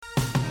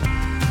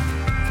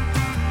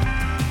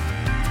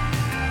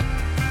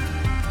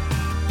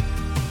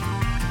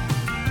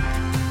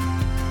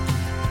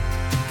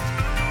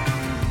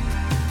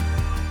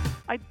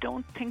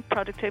don't think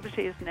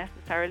productivity is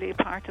necessarily a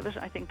part of it.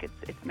 I think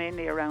it's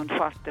mainly around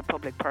what the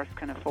public purse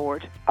can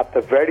afford. At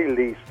the very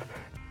least,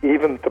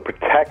 even to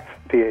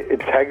protect the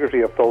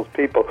integrity of those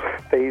people,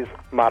 these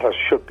matters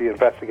should be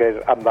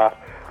investigated, and that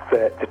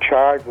the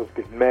charge was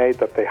being made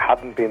that they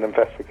hadn't been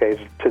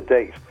investigated to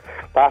date.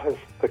 That is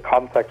the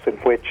context in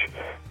which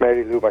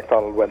Mary Lou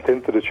MacDonald went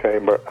into the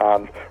chamber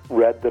and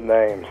read the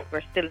names.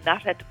 We're still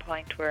not at the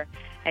point where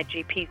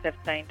GPs have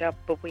signed up,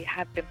 but we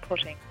have been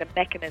putting the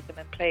mechanism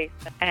in place.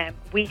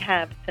 We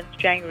have, since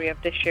January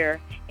of this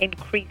year,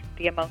 increased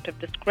the amount of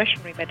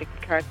discretionary medical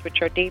cards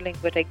which are dealing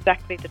with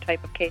exactly the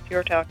type of case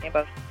you're talking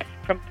about,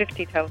 from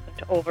 50,000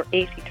 to over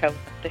 80,000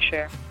 this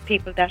year.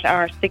 People that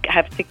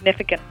have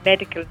significant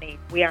medical needs,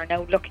 we are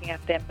now looking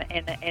at them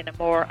in a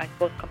more, I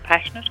suppose,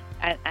 compassionate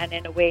and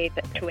in a way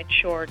that to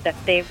ensure that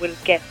they will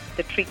get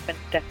the treatment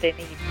that they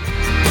need.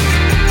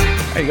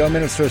 There you go,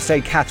 Minister of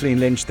State Kathleen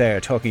Lynch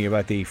there talking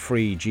about the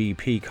free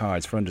GP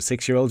cards for under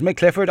 6-year-olds. Mick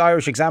Clifford,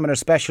 Irish Examiner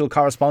special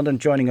correspondent,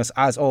 joining us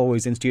as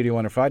always in studio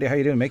on a Friday. How are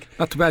you doing, Mick?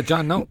 Not too bad,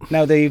 John, no.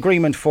 Now, the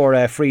agreement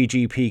for free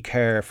GP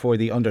care for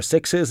the under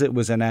 6s, it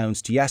was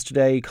announced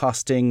yesterday,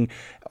 costing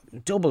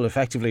double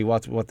effectively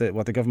what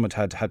the government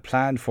had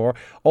planned for.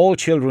 All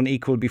children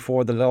equal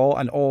before the law,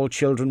 and all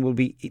children will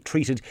be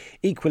treated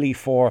equally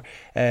for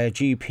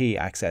GP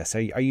access.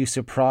 Are you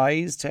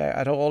surprised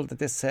at all that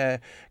this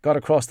got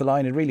across the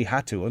line? It really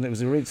had to, and it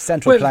was a real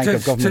central plank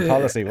of government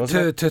policy,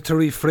 wasn't it? To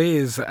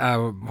rephrase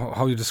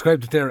how you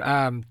described it there,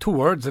 2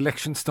 words: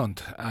 election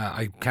stunt.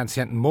 I can't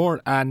see anything more,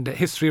 and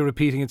history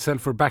repeating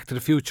itself for Back to the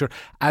Future,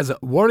 as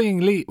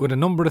worryingly with a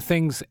number of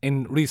things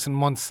in recent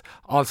months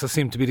also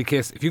seem to be the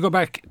case. If you go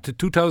back to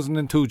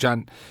 2002,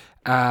 John,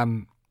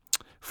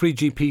 free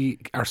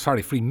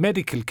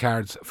medical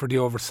cards for the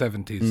over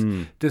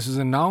 70s. This was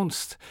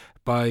announced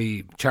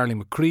by Charlie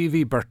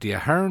McCreevy, Bertie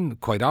Ahern,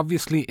 quite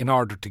obviously, in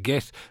order to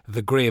get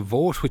the grey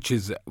vote, which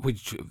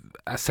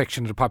a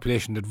section of the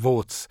population that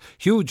votes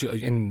huge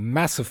in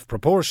massive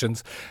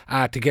proportions,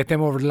 to get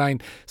them over the line.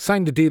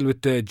 Signed a deal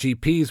with the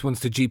GPs.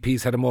 Once the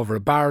GPs had them over a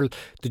barrel,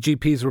 the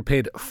GPs were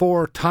paid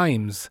 4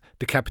 times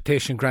the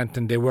capitation grant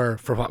than they were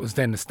for what was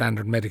then a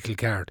standard medical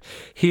card.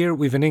 Here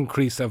we've an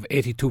increase of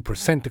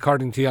 82%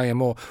 according to the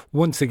IMO.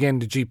 Once again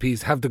the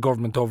GPs have the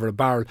government over a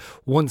barrel.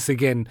 Once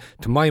again,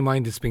 to my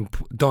mind, it's being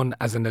done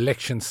as an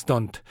election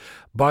stunt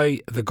by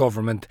the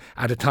government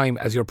at a time,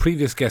 as your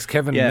previous guest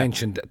Kevin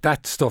mentioned,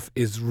 that stuff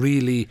is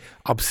really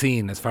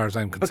obscene as far as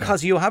I'm concerned.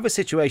 Because you have a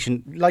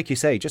situation, like you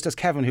say, just as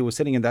Kevin, who was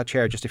sitting in that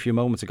chair just a few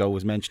moments ago,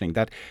 was mentioning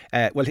that,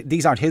 well,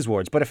 these aren't his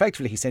words, but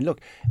effectively he's saying,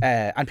 look,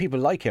 and people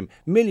like him,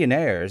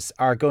 millionaires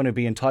are going to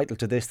be entitled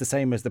to this the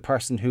same as the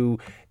person who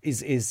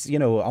is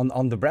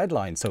on the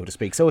breadline, so to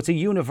speak. So it's a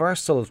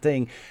universal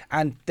thing,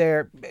 and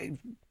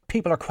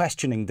people are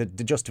questioning the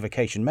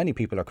justification. Many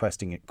people are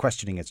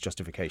questioning its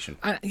justification.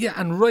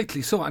 And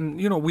rightly so. And,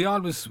 we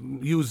always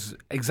use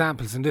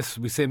examples in this.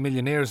 We say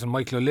millionaires and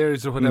Michael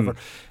O'Leary's or whatever.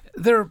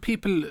 There are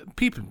people,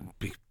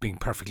 being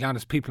perfectly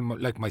honest, people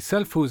like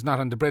myself who is not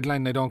on the breadline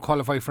and I don't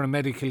qualify for a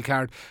medical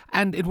card,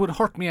 and it would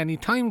hurt me any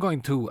time going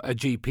to a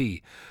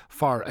GP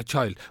for a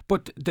child.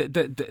 But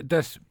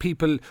there's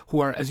people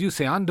who are, as you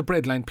say, on the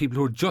breadline, people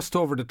who are just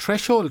over the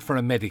threshold for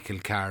a medical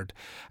card.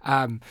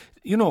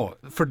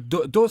 For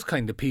those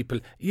kind of people,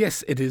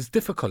 yes, it is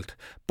difficult.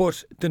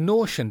 But the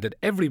notion that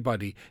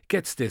everybody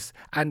gets this,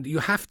 and you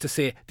have to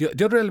say,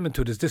 the other element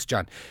to it is this,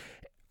 John.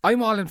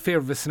 I'm all in favour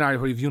of a scenario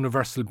where you have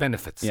universal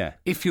benefits. Yeah.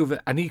 If you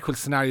have an equal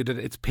scenario that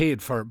it's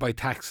paid for by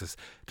taxes,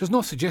 there's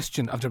no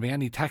suggestion of there being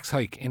any tax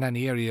hike in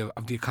any area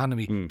of the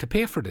economy to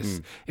pay for this.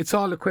 It's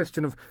all a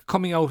question of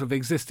coming out of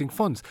existing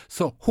funds.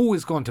 So who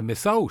is going to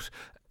miss out?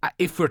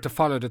 If we're to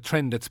follow the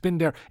trend that's been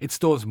there, it's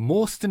those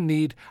most in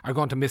need are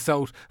going to miss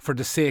out for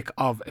the sake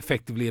of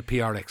effectively a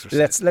PR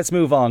exercise. Let's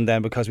move on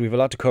then, because we have a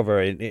lot to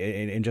cover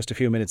in just a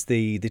few minutes.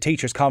 The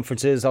teachers'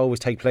 conferences always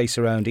take place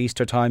around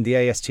Easter time. The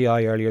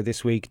ASTI earlier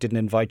this week didn't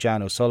invite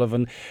Jan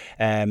O'Sullivan,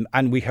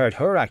 and we heard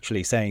her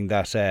actually saying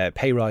that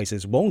pay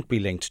rises won't be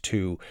linked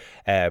to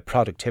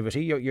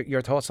productivity.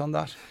 Your thoughts on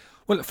that?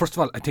 Well, first of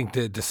all, I think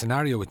the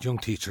scenario with young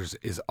teachers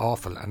is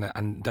awful, and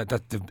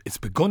that it's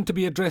begun to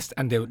be addressed,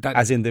 and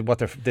as in the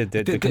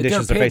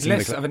conditions they're facing. They're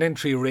less of an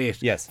entry rate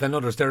than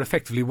others. They're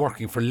effectively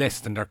working for less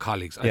than their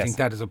colleagues. I think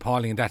that is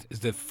appalling, and that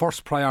is the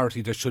first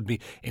priority there should be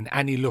in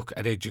any look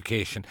at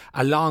education,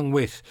 along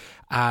with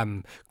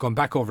going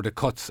back over the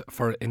cuts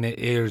for in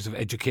areas of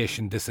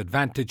education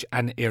disadvantage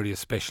and areas of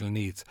special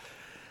needs.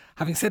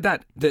 Having said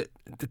that, the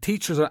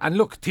teachers are, and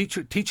look,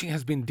 teaching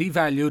has been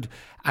devalued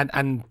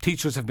and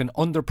teachers have been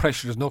under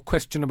pressure. There's no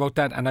question about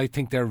that, and I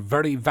think they're a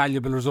very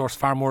valuable resource,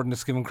 far more than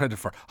it's given credit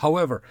for.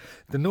 However,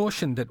 the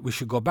notion that we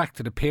should go back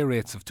to the pay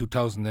rates of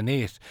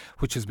 2008,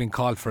 which has been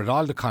called for at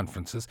all the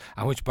conferences,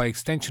 and which by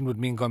extension would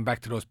mean going back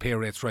to those pay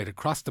rates right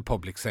across the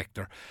public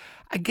sector,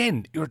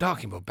 again, you're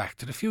talking about Back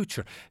to the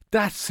Future.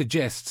 That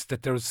suggests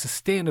that there are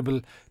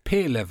sustainable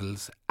pay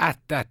levels at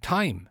that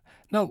time.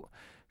 Now,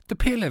 the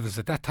pay levels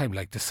at that time,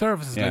 like the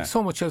services, like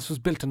so much else was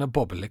built in a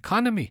bubble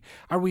economy.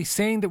 Are we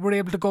saying that we're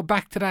able to go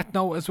back to that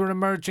now as we're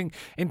emerging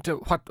into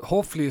what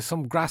hopefully is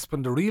some grasp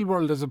on the real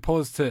world, as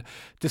opposed to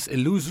this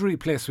illusory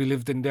place we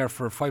lived in there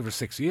for 5 or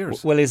 6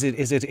 years? Well, is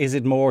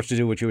it more to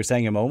do with what you were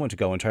saying a moment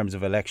ago in terms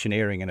of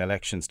electioneering and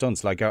election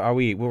stunts? Like,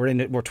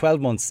 we're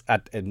 12 months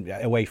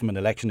away from an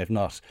election, if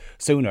not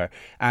sooner,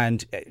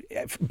 and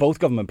both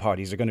government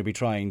parties are going to be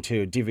trying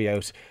to divvy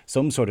out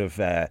some sort of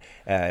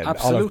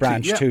olive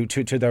branch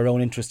to their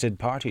own interested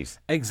parties.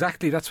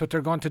 Exactly, that's what they're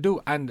going to do.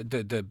 And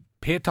the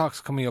pay talks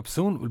coming up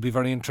soon will be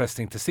very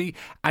interesting to see.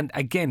 And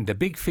again, the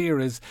big fear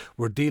is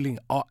we're dealing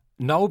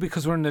now,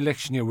 because we're in an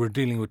election year, we're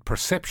dealing with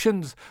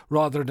perceptions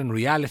rather than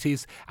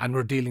realities, and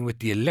we're dealing with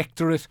the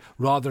electorate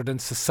rather than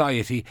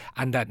society,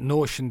 and that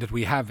notion that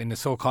we have in the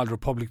so-called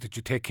republic that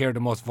you take care of the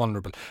most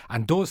vulnerable.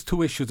 And those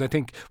two issues, I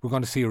think, we're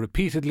going to see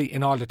repeatedly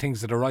in all the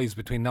things that arise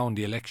between now and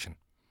the election.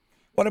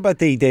 What about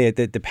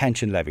the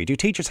pension levy? Do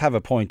teachers have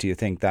a point, do you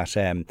think, that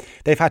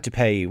they've had to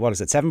pay,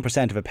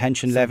 7% of a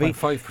pension levy?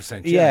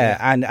 7.5%. Yeah.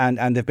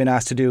 And they've been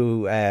asked to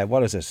do,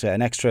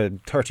 an extra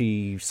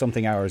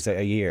 30-something hours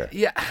a year?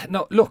 Yeah,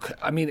 no, look,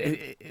 I mean,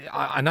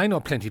 and I know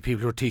plenty of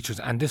people who are teachers,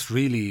 and this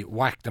really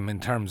whacked them in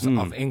terms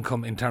of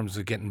income, in terms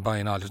of getting by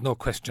and all. There's no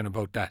question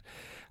about that.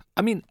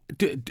 I mean,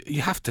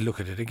 you have to look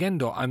at it again,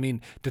 though. I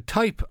mean, the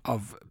type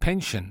of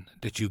pension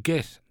that you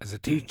get as a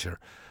teacher,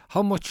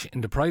 how much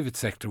in the private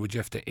sector would you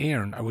have to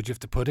earn, or would you have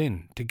to put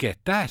in to get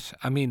that?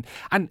 I mean,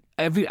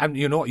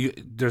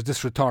 there's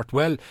this retort,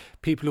 well,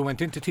 people who went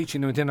into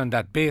teaching went in on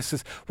that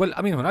basis. Well,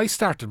 I mean, when I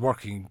started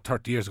working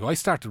 30 years ago, I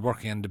started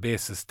working on the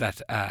basis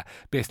that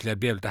basically I'd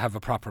be able to have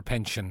a proper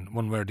pension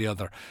one way or the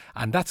other.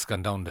 And that's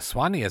gone down the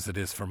Swanee, as it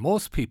is for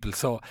most people.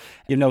 So,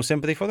 you've no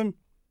sympathy for them?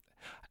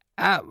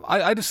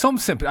 I have some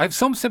sympathy. I have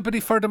some sympathy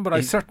for them, but I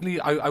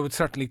would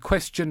certainly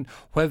question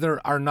whether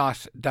or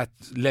not that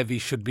levy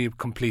should be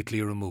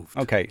completely removed.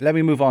 Okay, let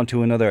me move on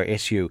to another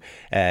issue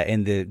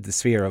in the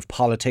sphere of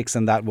politics,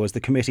 and that was the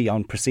Committee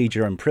on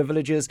Procedure and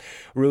Privileges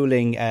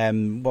ruling,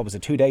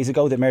 2 days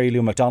ago, that Mary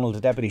Lou McDonald,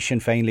 the Deputy Sinn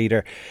Féin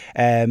leader,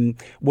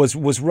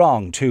 was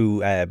wrong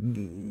to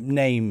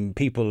name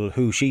people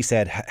who she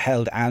said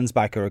held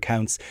Ansbacher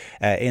accounts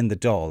in the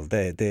Dáil.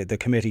 The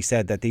committee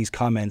said that these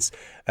comments,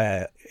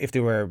 if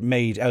they were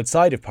made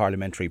outside of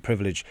parliamentary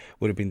privilege,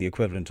 would have been the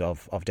equivalent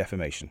of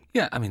defamation.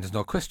 Yeah, I mean, there's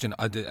no question.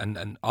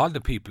 And all the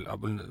people,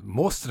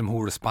 most of them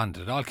who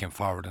responded, all came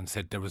forward and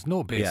said there was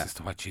no basis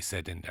to what she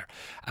said in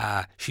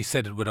there. She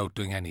said it without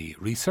doing any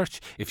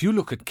research. If you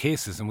look at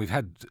cases, and we've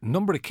had a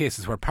number of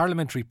cases where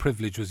parliamentary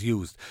privilege was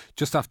used,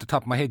 just off the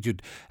top of my head,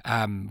 you'd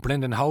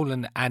Brendan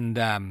Howlin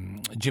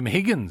and Jim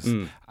Higgins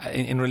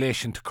in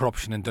relation to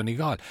corruption in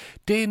Donegal.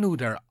 They knew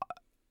their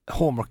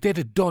homework they'd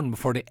had done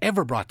before they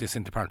ever brought this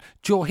into Parliament.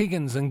 Joe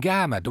Higgins and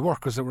Gamma, the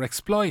workers that were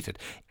exploited,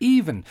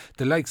 even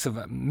the likes of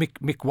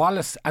Mick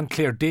Wallace and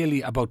Claire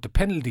Daly about the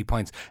penalty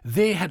points,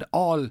 they had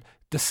all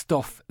the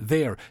stuff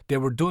there. They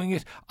were doing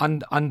it on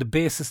the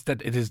basis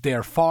that it is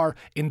there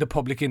in the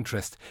public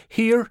interest.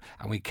 Here,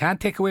 and we can't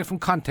take away from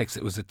context,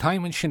 it was a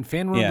time when Sinn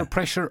Féin were under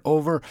pressure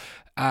over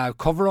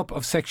cover-up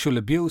of sexual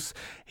abuse.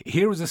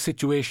 Here was a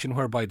situation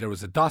whereby there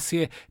was a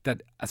dossier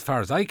that, as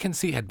far as I can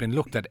see, had been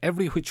looked at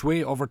every which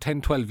way over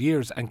 10-12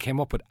 years and came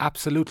up with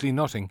absolutely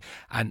nothing.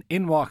 And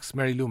in walks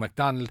Mary Lou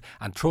McDonald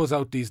and throws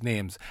out these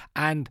names.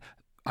 And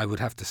I would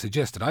have to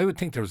suggest that I would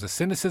think there was a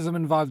cynicism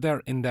involved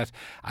there, in that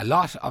a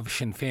lot of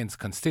Sinn Féin's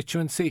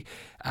constituency,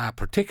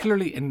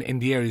 particularly in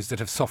the areas that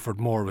have suffered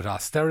more with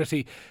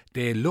austerity,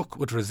 they look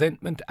with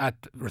resentment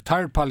at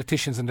retired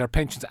politicians and their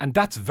pensions, and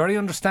that's very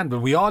understandable.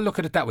 We all look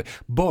at it that way.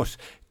 But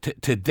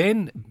to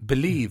then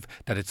believe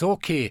that it's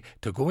okay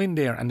to go in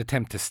there and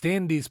attempt to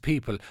stain these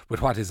people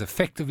with what is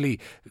effectively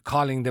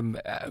calling them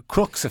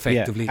crooks,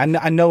 effectively. Yeah.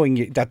 And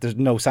knowing that there's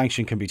no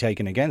sanction can be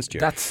taken against you.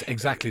 That's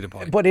exactly the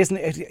point. But isn't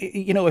it,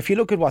 if you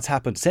look at what's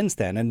happened since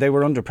then, and they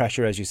were under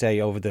pressure, as you say,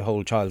 over the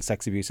whole child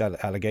sex abuse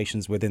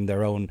allegations within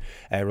their own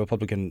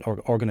Republican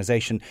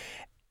organisation,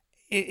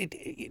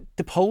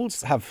 the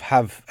polls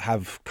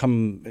have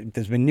come.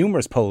 There's been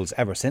numerous polls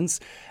ever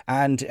since,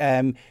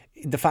 and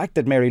the fact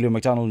that Mary Lou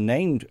McDonald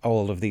named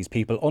all of these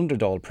people under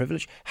Dáil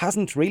privilege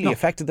hasn't really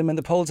affected them in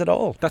the polls at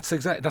all. That's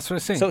what I'm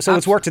saying. So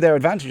it's worked to their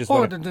advantage as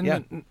well.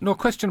 No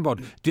question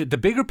about it. The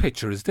bigger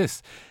picture is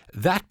this: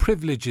 that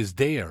privilege is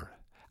there.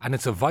 And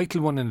it's a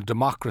vital one in a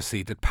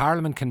democracy, that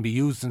Parliament can be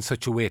used in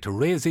such a way to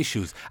raise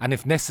issues and,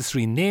 if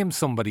necessary, name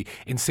somebody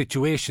in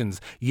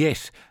situations.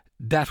 Yet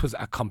that was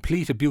a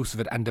complete abuse of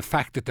it, and the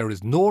fact that there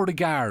is no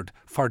regard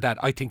for that,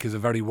 I think, is a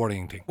very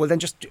worrying thing. Well, then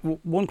just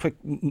one quick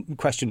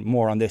question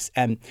more on this.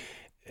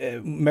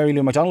 Mary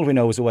Lou McDonald, we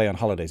know, is away on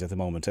holidays at the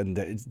moment, and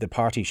the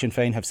party, Sinn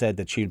Féin, have said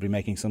that she'll be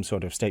making some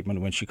sort of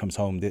statement when she comes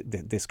home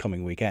this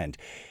coming weekend.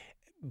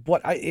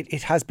 But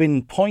it has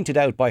been pointed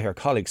out by her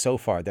colleagues so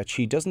far that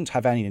she doesn't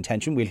have any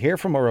intention. We'll hear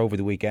from her over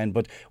the weekend,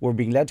 but we're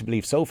being led to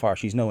believe so far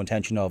she's no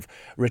intention of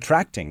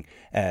retracting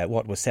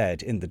what was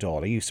said in the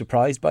Dáil. Are you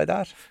surprised by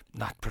that?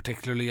 Not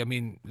particularly. I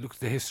mean, look at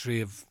the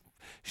history of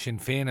Sinn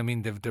Féin, I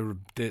mean,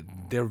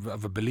 they're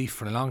of a belief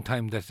for a long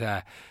time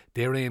that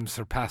their aims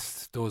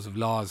surpass those of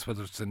laws,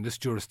 whether it's in this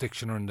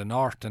jurisdiction or in the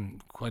north,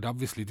 and quite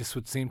obviously this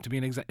would seem to be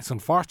it's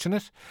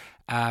unfortunate.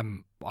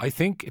 I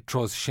think it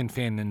throws Sinn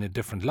Féin in a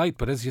different light,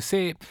 but as you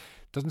say,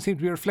 doesn't seem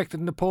to be reflected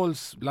in the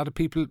polls. A lot of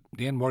people,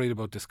 they ain't worried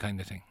about this kind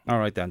of thing. All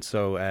right then.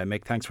 So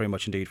Mick, thanks very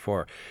much indeed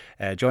for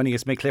joining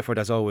us. Mick Clifford,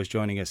 as always,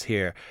 joining us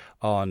here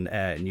on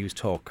News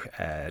Talk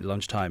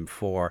lunchtime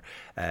for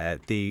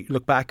the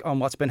look back on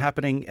what's been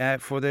happening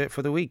for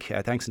the week.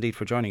 Thanks indeed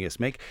for joining us,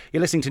 Mick. You're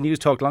listening to News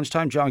Talk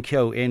lunchtime. John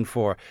Keogh in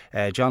for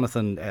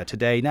Jonathan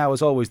today. Now,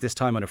 as always, this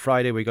time on a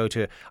Friday, we go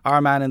to our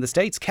man in the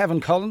States,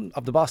 Kevin Cullen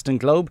of the Boston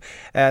Globe.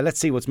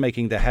 Let's see what's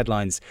making the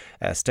headlines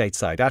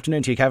stateside.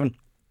 Afternoon to you, Kevin.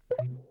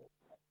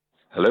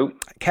 Hello?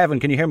 Kevin,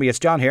 can you hear me? It's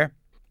John here.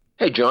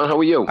 Hey, John, how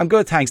are you? I'm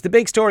good, thanks. The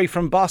big story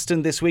from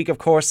Boston this week, of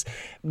course,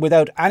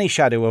 without any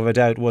shadow of a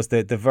doubt, was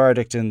the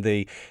verdict in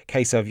the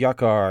case of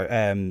Yokar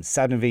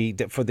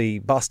Sadovy for the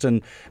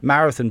Boston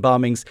Marathon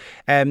bombings.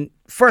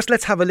 First,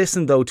 let's have a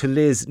listen, though, to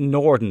Liz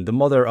Norden, the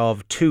mother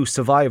of two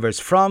survivors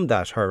from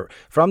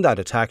that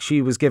attack.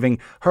 She was giving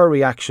her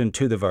reaction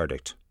to the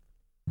verdict.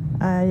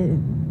 I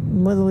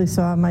literally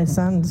saw my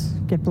sons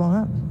get blown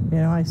up.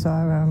 I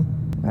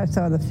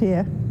saw the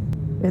fear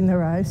in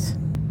their eyes,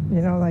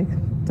 like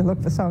to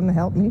look for someone to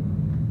help me.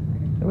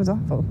 It was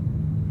awful.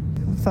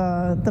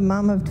 For the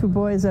mom of two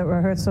boys that were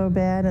hurt so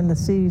bad, and to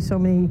see so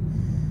many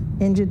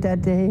injured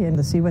that day, and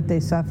to see what they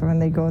suffer and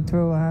they go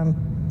through,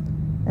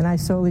 and I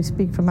solely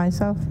speak for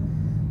myself,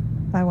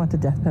 I want the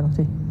death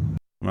penalty.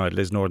 Right,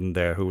 Liz Norden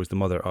there, who was the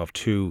mother of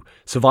two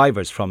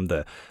survivors from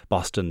the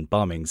Boston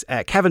bombings.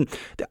 Kevin,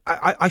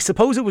 I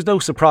suppose it was no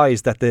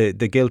surprise that the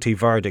guilty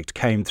verdict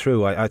came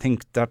through. I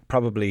think that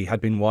probably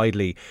had been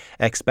widely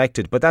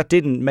expected, but that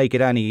didn't make it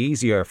any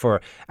easier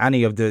for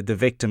any of the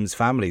victims'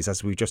 families,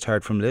 as we just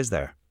heard from Liz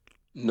there.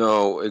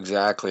 No,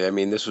 exactly. I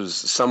mean, this was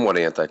somewhat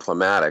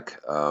anticlimactic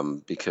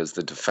because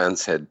the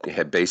defense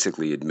had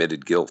basically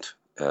admitted guilt.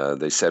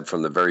 They said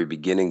from the very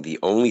beginning the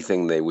only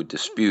thing they would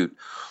dispute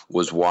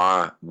was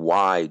why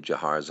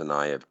Jahar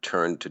Tsarnaev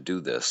turned to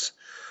do this.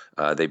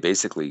 They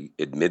basically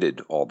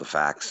admitted all the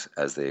facts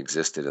as they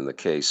existed in the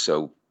case.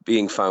 So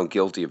being found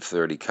guilty of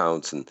 30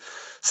 counts and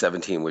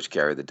 17 which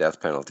carried the death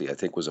penalty, I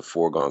think was a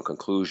foregone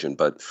conclusion.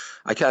 But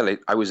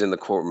I was in the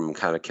courtroom and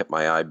kind of kept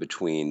my eye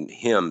between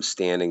him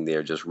standing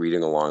there just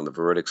reading along the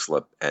verdict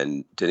slip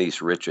and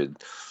Denise Richard,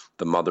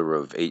 the mother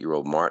of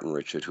 8-year-old Martin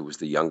Richard, who was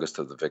the youngest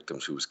of the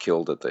victims, who was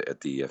killed at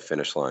the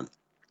finish line.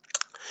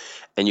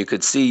 And you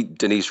could see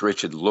Denise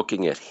Richard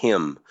looking at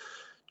him,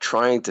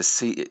 trying to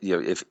see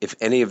if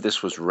any of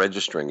this was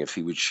registering, if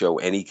he would show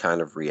any kind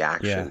of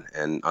reaction.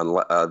 Yeah. And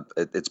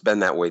it's been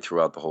that way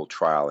throughout the whole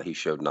trial. He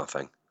showed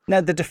nothing.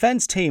 Now, the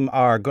defence team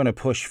are going to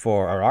pushing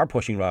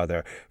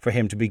for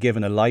him to be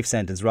given a life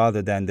sentence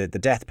rather than the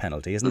death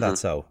penalty. Isn't that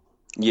so?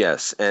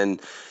 Yes,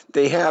 and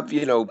they have,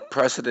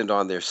 precedent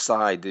on their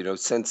side.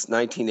 Since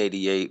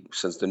 1988,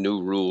 since the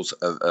new rules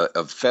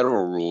of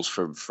federal rules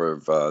for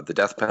the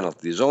death penalty,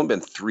 there's only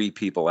been 3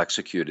 people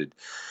executed,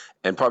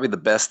 and probably the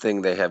best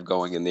thing they have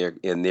going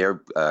in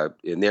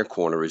their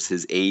corner is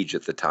his age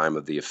at the time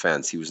of the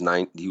offense. He was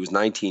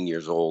 19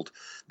 years old.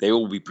 They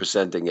will be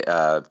presenting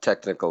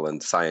technical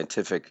and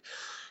scientific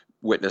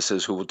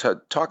witnesses who will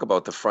talk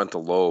about the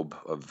frontal lobe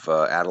of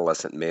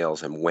adolescent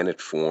males and when it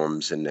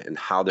forms and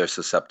how they're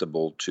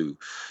susceptible to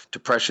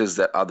pressures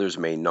that others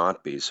may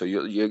not be. So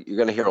you're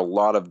going to hear a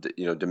lot of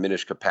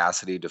diminished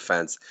capacity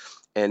defense.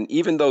 And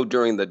even though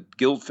during the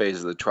guilt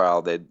phase of the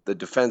trial, the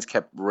defense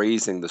kept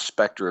raising the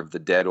specter of the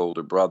dead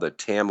older brother,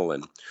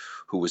 Tamerlan,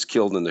 who was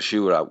killed in the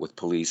shootout with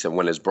police, and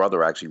when his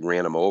brother actually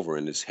ran him over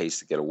in his haste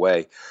to get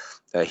away,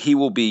 he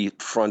will be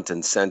front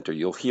and center.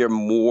 You'll hear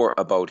more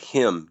about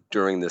him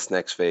during this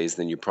next phase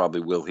than you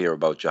probably will hear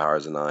about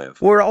Jahar Tsarnaev.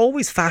 We're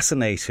always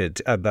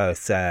fascinated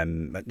about, I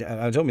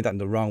don't mean that in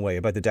the wrong way,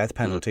 about the death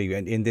penalty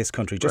in this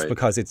country, just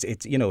because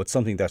it's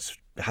something that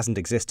hasn't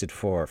existed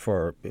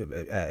for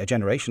a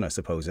generation, I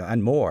suppose,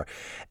 and more.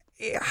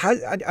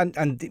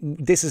 And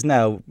this is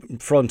now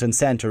front and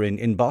centre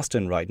in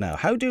Boston right now.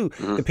 How do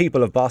the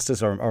people of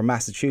Boston or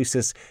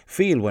Massachusetts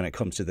feel when it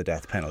comes to the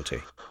death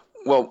penalty?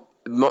 Well,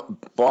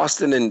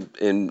 Boston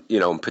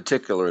in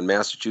particular, and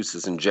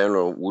Massachusetts in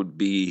general, would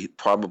be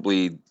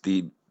probably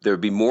there would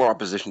be more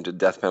opposition to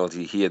death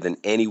penalty here than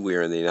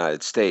anywhere in the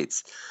United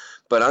States.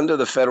 But under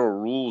the federal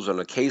rules on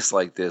a case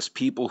like this,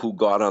 people who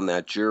got on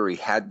that jury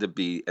had to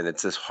be, and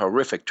it's this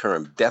horrific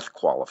term, death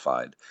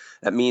qualified.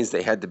 That means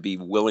they had to be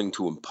willing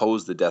to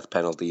impose the death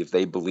penalty if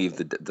they believed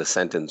the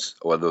sentence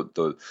or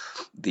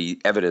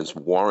the evidence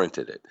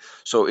warranted it.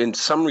 So in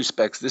some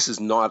respects, this is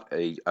not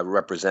a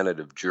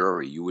representative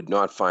jury. You would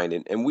not find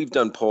it. And we've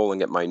done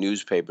polling at my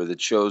newspaper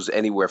that shows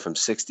anywhere from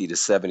 60 to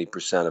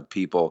 70% of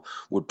people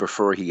would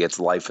prefer he gets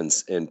life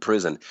in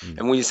prison.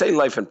 And when you say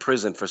life in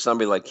prison, for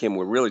somebody like him,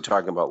 we're really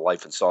talking about life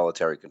life in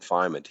solitary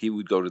confinement. He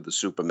would go to the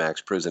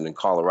Supermax prison in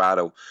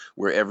Colorado,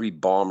 where every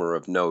bomber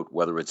of note,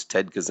 whether it's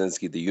Ted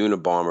Kaczynski, the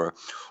Unabomber,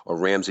 or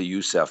Ramzi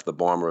Youssef, the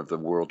bomber of the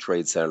World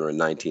Trade Center in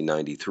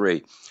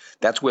 1993,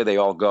 that's where they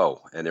all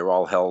go, and they're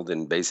all held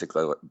in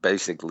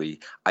basically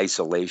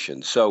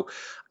isolation. So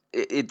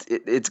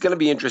it's going to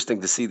be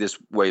interesting to see the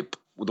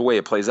way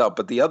it plays out.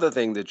 But the other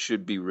thing that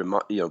should be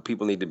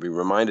people need to be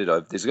reminded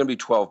of, there's going to be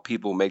 12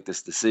 people who make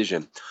this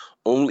decision.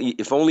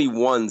 If only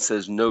one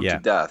says no to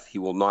death, he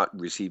will not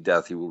receive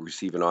death. He will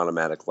receive an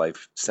automatic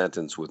life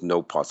sentence with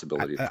no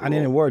possibility of parole. And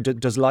in a word,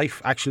 does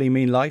life actually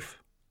mean life?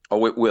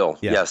 Oh, it will.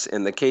 Yeah. Yes.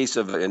 In the case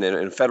of in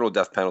a federal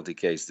death penalty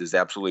case, there's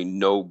absolutely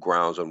no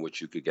grounds on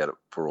which you could get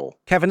parole.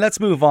 Kevin, let's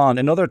move on.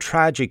 Another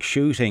tragic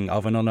shooting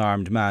of an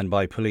unarmed man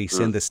by police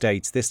in the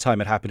States. This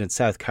time it happened in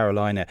South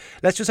Carolina.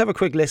 Let's just have a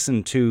quick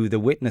listen to the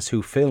witness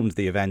who filmed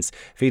the events,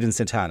 Fidan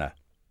Santana.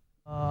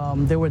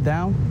 They were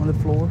down on the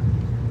floor.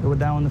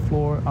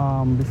 Before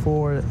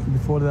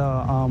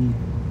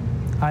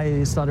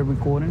I started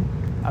recording.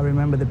 I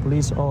remember the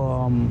police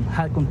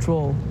had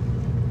control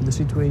of the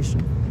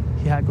situation.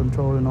 He had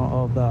control,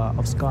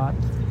 of Scott,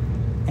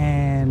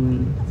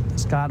 and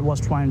Scott was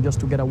trying just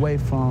to get away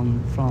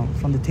from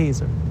the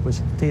taser. Which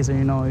taser,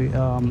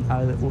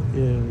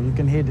 you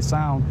can hear the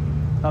sound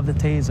of the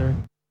taser.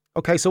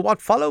 Okay, so what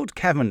followed,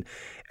 Kevin,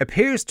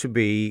 appears to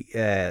be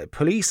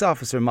police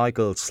officer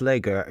Michael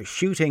Slager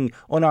shooting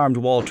unarmed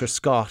Walter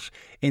Scott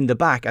in the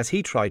back as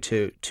he tried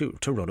to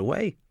run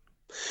away.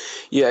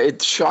 Yeah,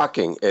 it's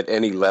shocking at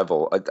any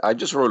level. I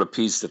just wrote a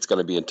piece that's going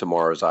to be in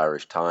tomorrow's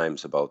Irish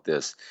Times about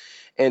this.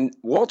 And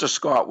Walter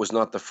Scott was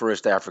not the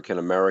first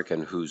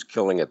African-American whose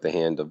killing at the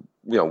hand of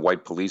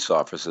white police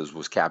officers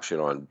was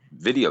captured on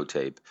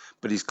videotape,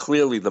 but he's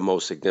clearly the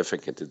most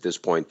significant at this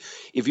point.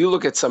 If you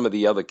look at some of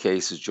the other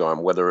cases,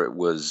 John, whether it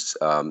was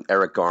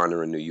Eric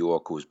Garner in New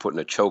York, who was put in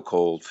a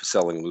chokehold for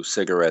selling loose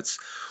cigarettes,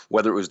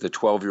 whether it was the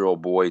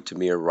 12-year-old boy,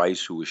 Tamir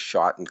Rice, who was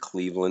shot in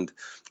Cleveland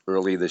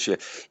earlier this year.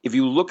 If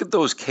you look at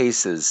those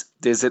cases,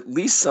 there's at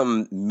least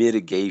some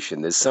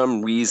mitigation. There's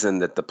some reason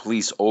that the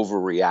police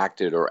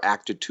overreacted or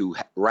acted too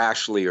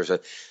rashly.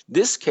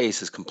 This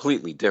case is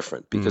completely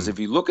different because if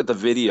you look at the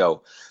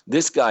video,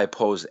 this guy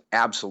posed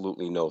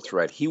absolutely no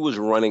threat. He was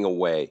running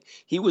away.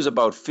 He was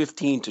about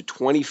 15 to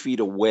 20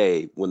 feet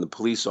away when the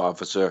police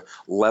officer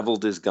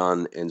leveled his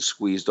gun and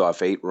squeezed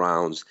off 8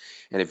 rounds.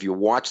 And if you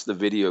watch the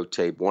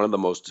videotape, one of the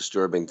most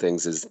disturbing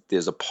things is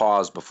there's a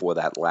pause before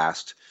that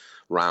last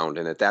round,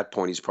 and at that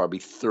point he's probably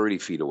 30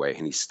 feet away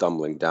and he's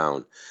stumbling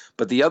down.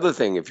 But the other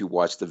thing, if you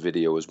watch the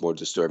video, is more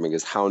disturbing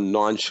is how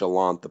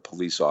nonchalant the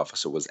police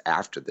officer was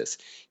after this.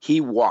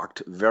 He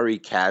walked very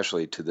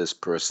casually to this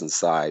person's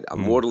side, a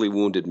mortally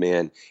wounded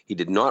man. He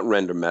did not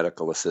render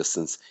medical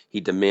assistance.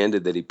 He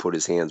demanded that he put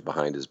his hands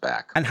behind his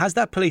back. And has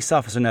that police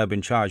officer now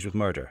been charged with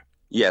murder?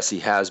 Yes, he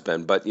has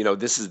been. But,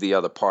 this is the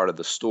other part of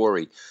the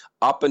story.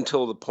 Up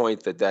until the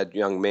point that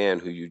young man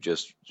who you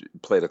just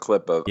played a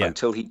clip of,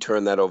 until he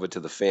turned that over to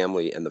the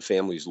family and the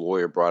family's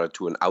lawyer brought it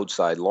to an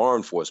outside law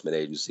enforcement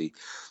agency,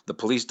 the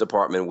police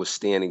department was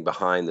standing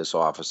behind this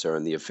officer.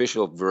 And the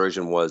official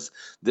version was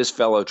this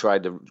fellow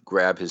tried to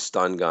grab his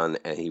stun gun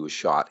and he was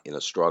shot in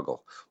a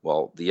struggle.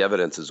 Well, the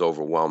evidence is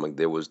overwhelming.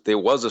 There was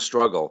a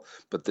struggle,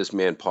 but this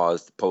man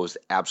posed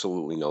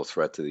absolutely no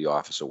threat to the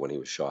officer when he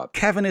was shot.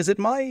 Kevin, is it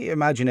my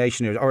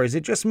imagination or is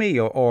it just me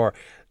or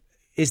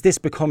is this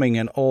becoming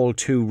an all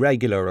too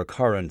regular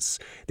occurrence?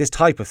 This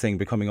type of thing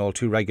becoming all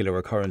too regular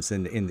occurrence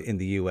in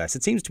the US?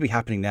 It seems to be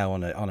happening now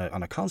on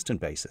a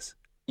constant basis.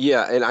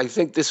 Yeah, and I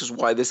think this is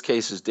why this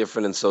case is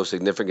different and so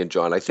significant,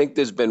 John. I think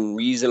there's been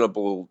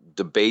reasonable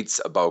debates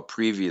about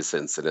previous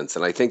incidents,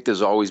 and I think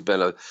there's always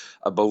been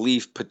a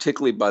belief,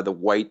 particularly by the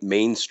white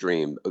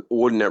mainstream,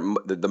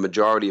 the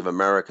majority of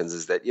Americans,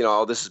 is that,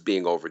 this is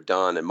being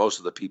overdone and most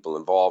of the people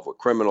involved were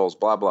criminals,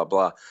 blah, blah,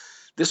 blah.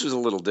 This was a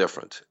little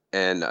different.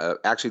 And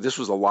actually, this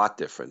was a lot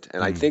different.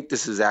 And I think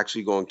this is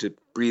actually going to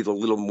breathe a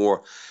little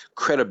more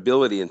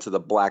credibility into the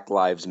Black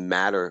Lives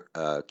Matter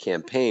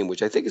campaign,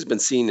 which I think has been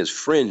seen as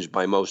fringe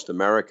by most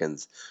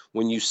Americans.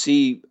 When you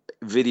see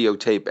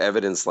videotape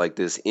evidence like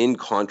this,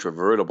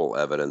 incontrovertible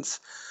evidence,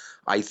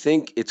 I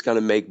think it's going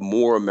to make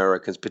more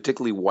Americans,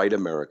 particularly white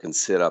Americans,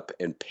 sit up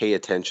and pay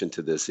attention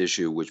to this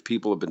issue, which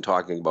people have been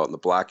talking about in the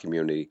black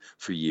community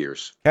for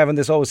years. Kevin,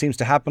 this always seems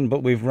to happen,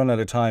 but we've run out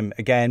of time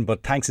again.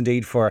 But thanks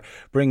indeed for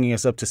bringing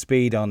us up to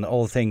speed on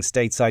all things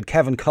stateside.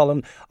 Kevin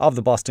Cullen of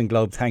the Boston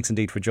Globe, thanks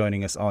indeed for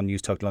joining us on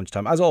News Talk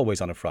Lunchtime, as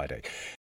always on a Friday.